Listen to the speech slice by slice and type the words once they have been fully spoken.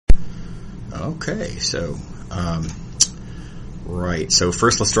Okay, so right. So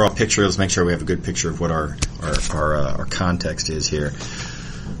first, let's draw a picture. Let's make sure we have a good picture of what our context is here.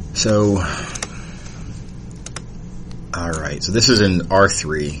 So, all right. So this is in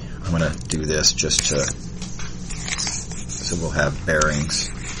R3. I'm going to do this just to so we'll have bearings.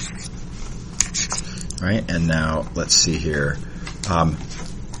 Right, and now let's see here.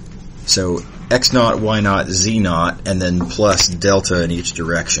 So x naught, y naught, z naught, and then plus delta in each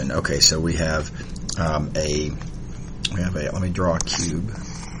direction. Okay, so we have let me draw a cube,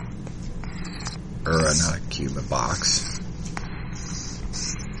 or not a cube, a box.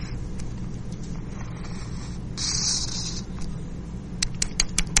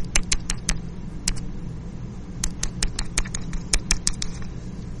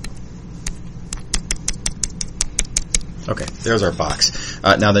 Okay, there's our box.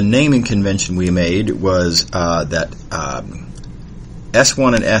 Now the naming convention we made was that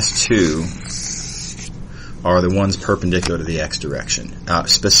S1 and S2 are the ones perpendicular to the x direction.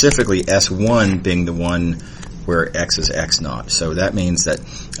 Specifically S1 being the one where x is x naught. So that means that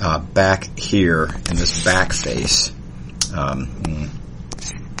back here in this back face,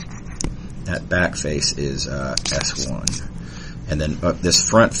 that back face is S1. And then this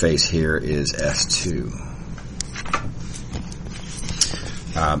front face here is S2.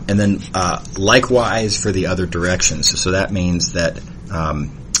 And then likewise for the other directions. So that means that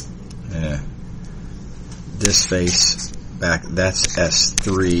this face back, that's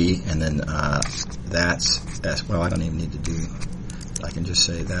S3, and then that's S. Well, I don't even need to do. I can just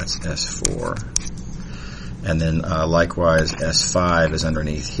say that's S4, and then likewise S5 is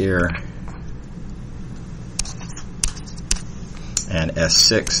underneath here, and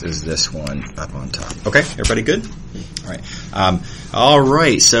S6 is this one up on top. Okay, everybody good? All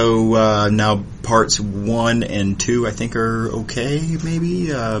right. So now parts 1 and 2, I think, are okay. Maybe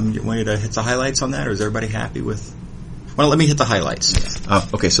you want me to hit the highlights on that, or is everybody happy with? Well, let me hit the highlights.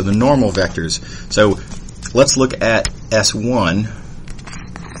 Okay. So the normal vectors. So let's look at S1.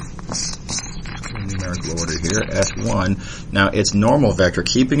 Numerical order here. S1. Now it's normal vector.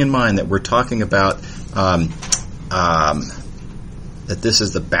 Keeping in mind that we're talking about that this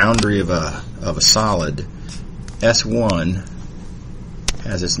is the boundary of a solid. S1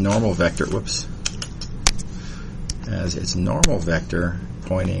 has its normal vector, has its normal vector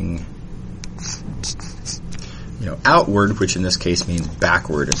pointing, outward, which in this case means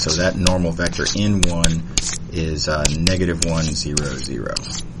backward, and so that normal vector in 1 is -1, 0, 0.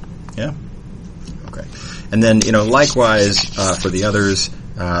 Yeah? Okay. And then, likewise, for the others,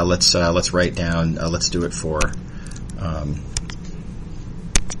 let's write down, let's do it for,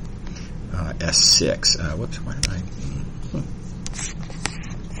 S6. Why did I?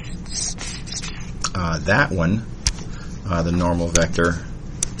 That one, the normal vector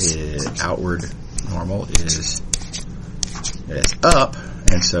is outward. Normal is up,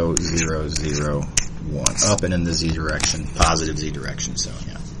 and so 0, 0, 1 up and in the z direction, positive z direction. So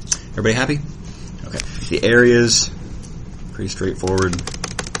yeah, everybody happy? Okay. The areas, pretty straightforward.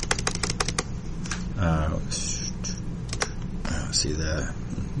 See the.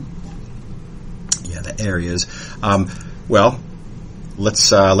 Yeah, the areas. Well,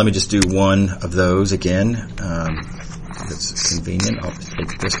 let me just do one of those again. If it's convenient, I'll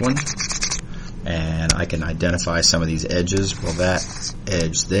take this one, and I can identify some of these edges. Well, that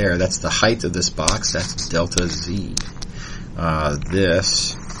edge there, that's the height of this box. That's delta z.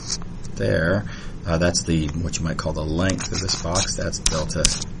 This there, that's what you might call the length of this box. That's delta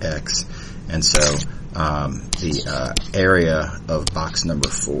x. And so the area of box number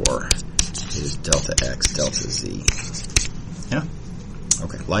 4 is delta x, delta z. Yeah?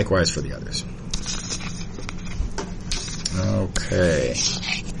 Okay, likewise for the others. Okay,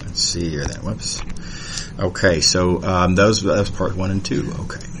 let's see here then. Whoops. Okay, so that was part 1 and 2.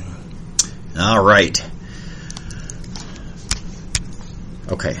 Okay. All right.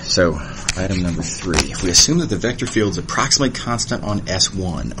 Okay, so item number 3. If we assume that the vector field is approximately constant on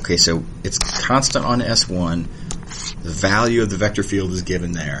S1, okay, so it's constant on S1, the value of the vector field is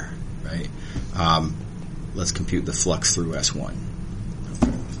given there, right? Let's compute the flux through S1.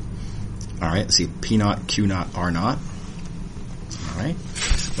 Okay. All right, let's see, P naught, Q naught, R naught. All right,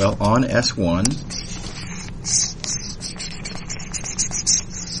 well, on S1,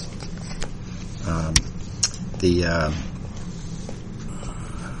 the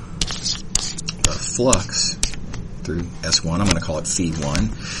flux through S1, I'm going to call it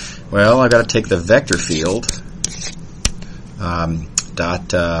phi1. Well, I've got to take the vector field dot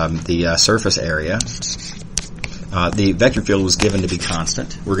the surface area The vector field was given to be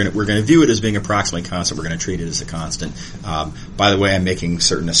constant. We're gonna view it as being approximately constant. We're gonna treat it as a constant. By the way, I'm making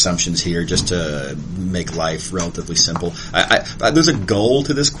certain assumptions here just to make life relatively simple. There's a goal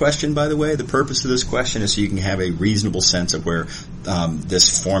to this question, by the way. The purpose of this question is so you can have a reasonable sense of where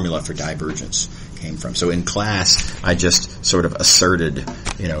this formula for divergence came from. So in class, I just sort of asserted,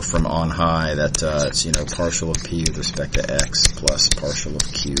 from on high that it's partial of p with respect to x plus partial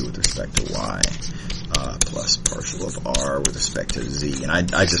of q with respect to y. Plus partial of r with respect to z. And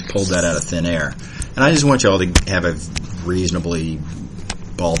I just pulled that out of thin air. And I just want you all to have a reasonably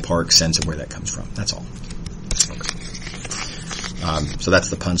ballpark sense of where that comes from. That's all. Okay. So that's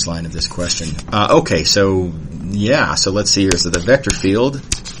the punchline of this question. Okay, so let's see here. So the vector field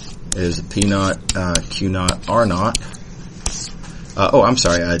is P naught, Q naught, R naught. I'm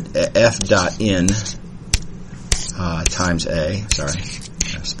sorry, F dot N times A. Sorry.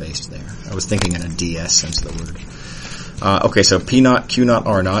 Spaced there. I was thinking in a DS sense of the word. Okay, so P naught, Q naught,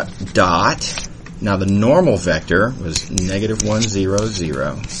 R naught, dot. Now the normal vector was negative 1, 0,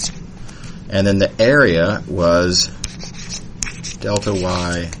 0. And then the area was delta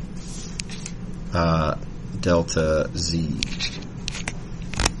Y, delta Z.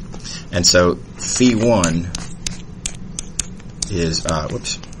 And so phi 1 is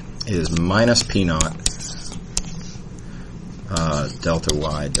minus P naught, delta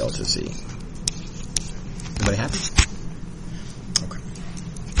Y, delta Z. Everybody happy? Okay.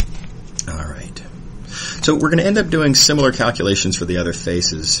 All right. So we're going to end up doing similar calculations for the other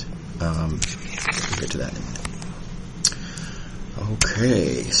faces. We'll get to that in a minute.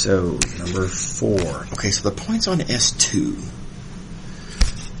 Okay, so number 4. Okay, so the points on S2,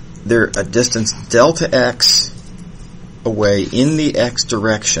 they're a distance delta x away in the x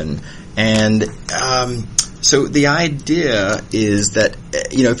direction, and so the idea is that,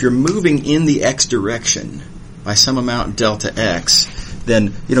 if you're moving in the x direction by some amount delta x,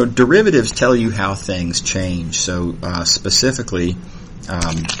 then, derivatives tell you how things change. So, specifically,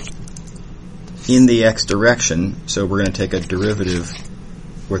 in the x direction, so we're going to take a derivative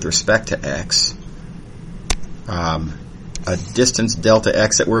with respect to x, a distance delta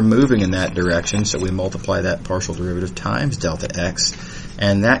x that we're moving in that direction, so we multiply that partial derivative times delta x,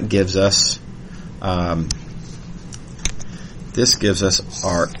 and that gives us, this gives us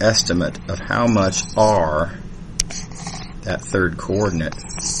our estimate of how much r, that third coordinate,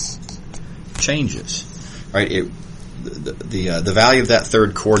 changes. Right? The value of that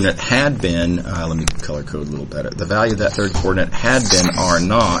third coordinate had been, let me color code a little better. The value of that third coordinate had been r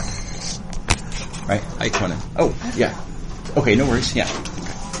naught. Right? I want to. Oh, yeah. Okay, no worries. Yeah.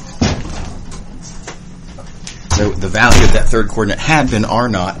 So the value of that third coordinate had been r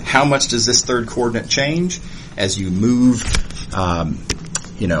naught. How much does this third coordinate change as you move,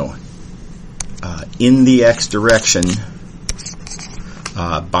 in the x direction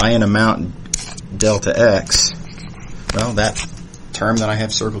by an amount delta x? Well, that term that I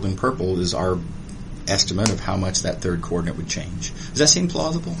have circled in purple is our estimate of how much that third coordinate would change. Does that seem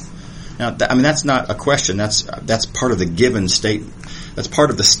plausible? Now, that's not a question. That's part of the given state. That's part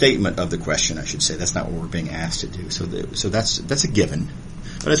of the statement of the question, I should say. That's not what we're being asked to do. So that's a given.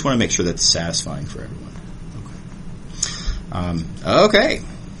 But I just want to make sure that's satisfying for everyone. Okay.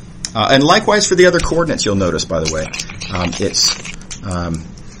 And likewise for the other coordinates, you'll notice, by the way,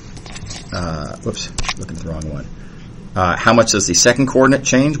 looking at the wrong one. How much does the second coordinate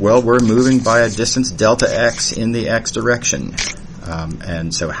change? Well, we're moving by a distance delta x in the x direction.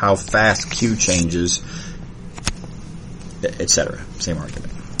 And so how fast q changes, etc. Same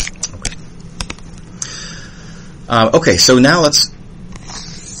argument. Okay. Okay, so now let's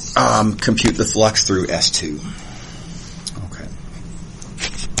compute the flux through S2.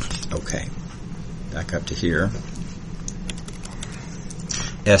 Okay. Back up to here.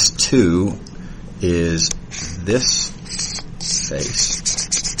 S2 is this face.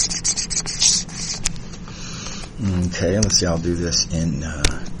 Okay, let's see, I'll do this in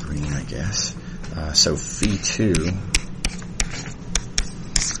green, I guess. So phi 2,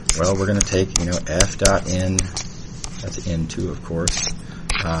 well, we're going to take, F dot N, that's N2, of course,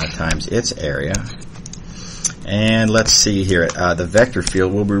 times its area. And let's see here, the vector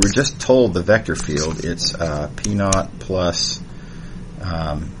field, well, we were just told the vector field, it's P naught plus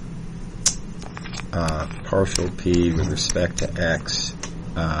partial P with respect to x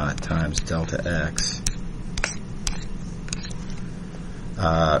times delta x.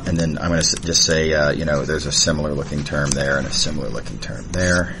 And then I'm going to just say, there's a similar looking term there and a similar looking term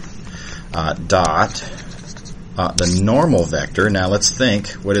there. Dot. The normal vector. Now let's think,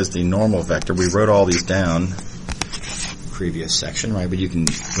 what is the normal vector? We wrote all these down previous section, right? But you can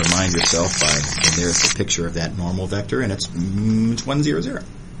remind yourself by, and there's the picture of that normal vector, and it's 1, 0, 0.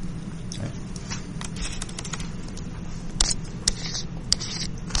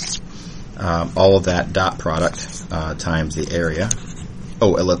 All of that dot product times the area. Oh,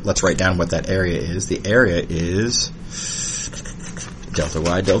 let's write down what that area is. The area is delta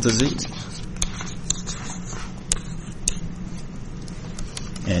y delta z.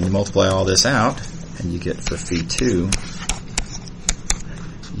 And you multiply all this out, and you get for phi 2,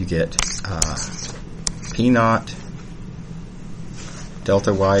 you get P naught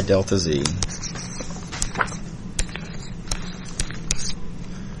delta y delta z.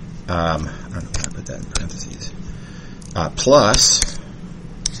 I don't know why I put that in parentheses. Plus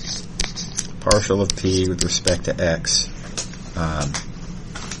partial of P with respect to x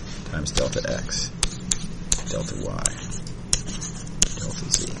times delta x, delta y,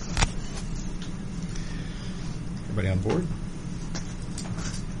 delta z. Everybody on board?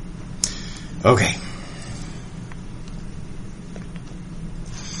 Okay.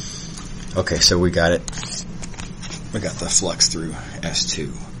 Okay, so we got it. We got the flux through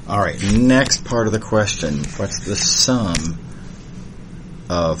S2. All right, next part of the question. What's the sum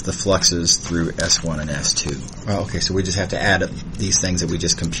of the fluxes through S1 and S2? Well, okay, so we just have to add up these things that we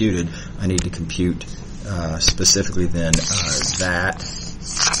just computed. I need to compute specifically then that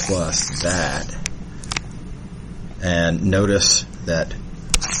plus that. And notice that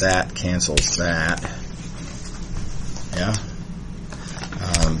that cancels that. Yeah?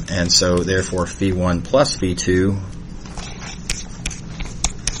 And so therefore phi 1 plus phi 2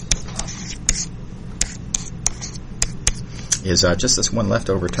 is just this one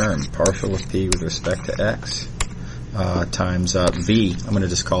leftover term, partial of P with respect to x times V. I'm going to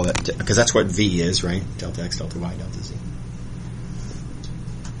just call that, because that's what V is, right? Delta x, delta y, delta z.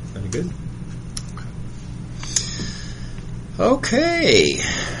 Very good. Okay.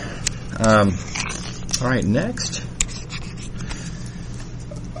 All right, next.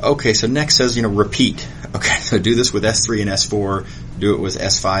 Okay, so next says, repeat. Okay, so do this with S3 and S4. Do it with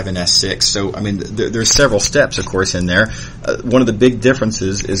S5 and S6. So, I mean, there's several steps, of course, in there. One of the big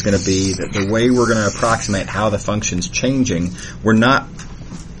differences is going to be that the way we're going to approximate how the function's changing, we're not,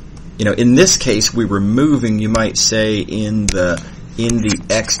 in this case, we were moving, you might say, in the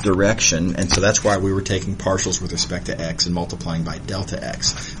x direction, and so that's why we were taking partials with respect to x and multiplying by delta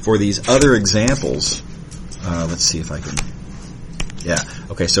x. For these other examples, let's see if I can, yeah,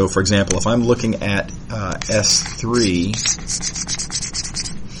 okay, so for example, if I'm looking at S3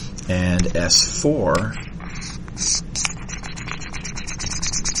 and S4,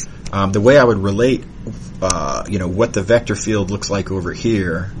 the way I would relate, what the vector field looks like over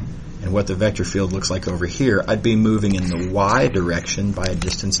here and what the vector field looks like over here, I'd be moving in the y direction by a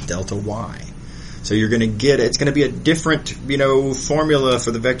distance delta y. So you're going to get, it's going to be a different, formula for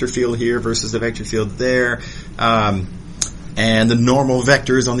the vector field here versus the vector field there. And the normal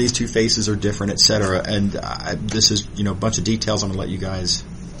vectors on these two faces are different, etc. And this is, a bunch of details. I'm going to let you guys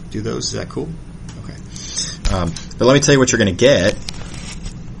do those. Is that cool? Okay. But let me tell you what you're going to get.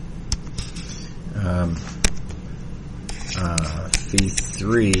 Phi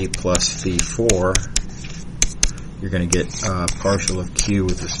 3 plus phi 4, you're going to get partial of q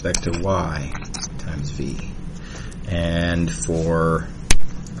with respect to y times v. And for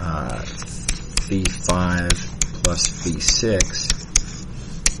phi 5 plus phi 6,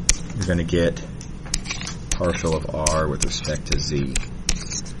 you're going to get partial of r with respect to z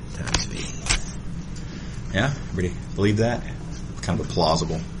times v. Yeah? Everybody believe that? Kind of a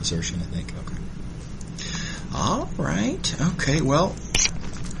plausible assertion, I think. Okay. All right. Okay, well,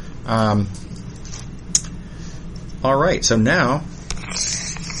 all right, so now,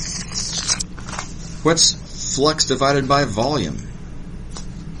 what's flux divided by volume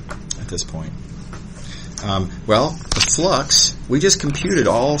at this point? Well, the flux, we just computed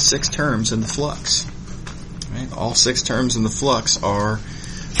all 6 terms in the flux. Right? All 6 terms in the flux are,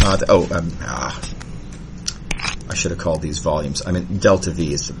 I should have called these volumes. I mean, delta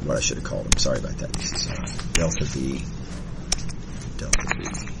V is what I should have called them. Sorry about that. This is delta V, delta V,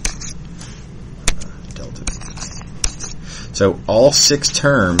 delta V. So all 6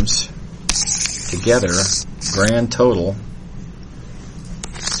 terms together, grand total,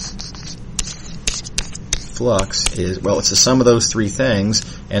 flux is, well, it's the sum of those 3 things,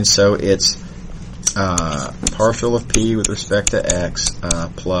 and so it's partial of P with respect to X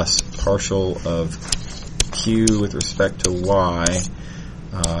plus partial of Q with respect to Y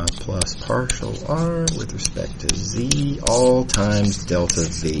plus partial R with respect to Z, all times delta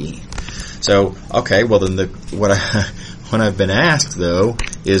V. So, okay, well then what I've been asked though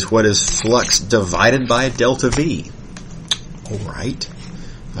is what is flux divided by delta V? All right.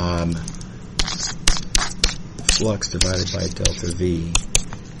 Flux divided by delta V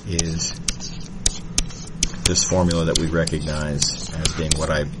is this formula that we recognize as being what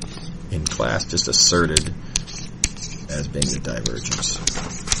I, in class, just asserted as being the divergence.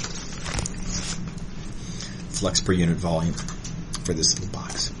 Flux per unit volume for this little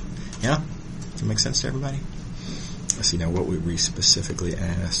box. Yeah? Does that make sense to everybody? Let's see now what we specifically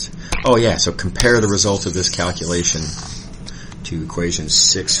asked. Oh yeah, so compare the result of this calculation to equation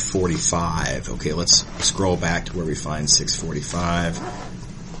 645. Okay, let's scroll back to where we find 645.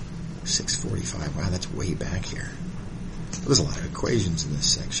 645, wow, that's way back here. There's a lot of equations in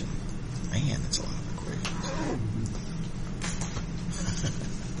this section. Man, that's a lot of equations.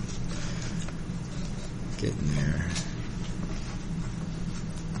 Getting there.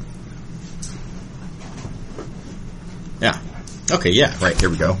 Yeah. Okay, yeah, right, here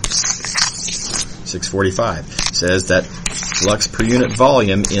we go. 645 says that flux per unit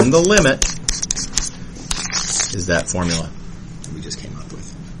volume in the limit is that formula that we just came up with.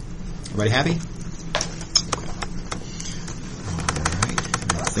 Everybody happy? Alright,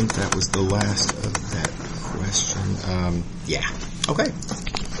 I think that was the last of that question. Yeah. Okay.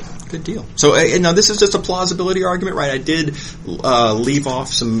 Good deal. So now this is just a plausibility argument, right? I did leave off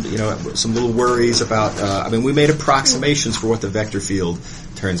some, some little worries about. We made approximations for what the vector field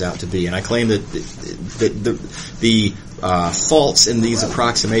turns out to be, and I claim that the faults in these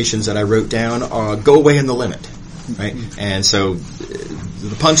approximations that I wrote down go away in the limit, right? And so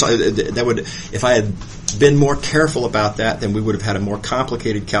the punchline that would, if I had been more careful about that, then we would have had a more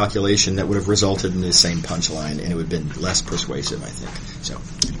complicated calculation that would have resulted in the same punchline, and it would have been less persuasive, I think. So.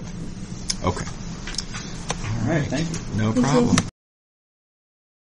 Okay. All right. Thank you. No problem.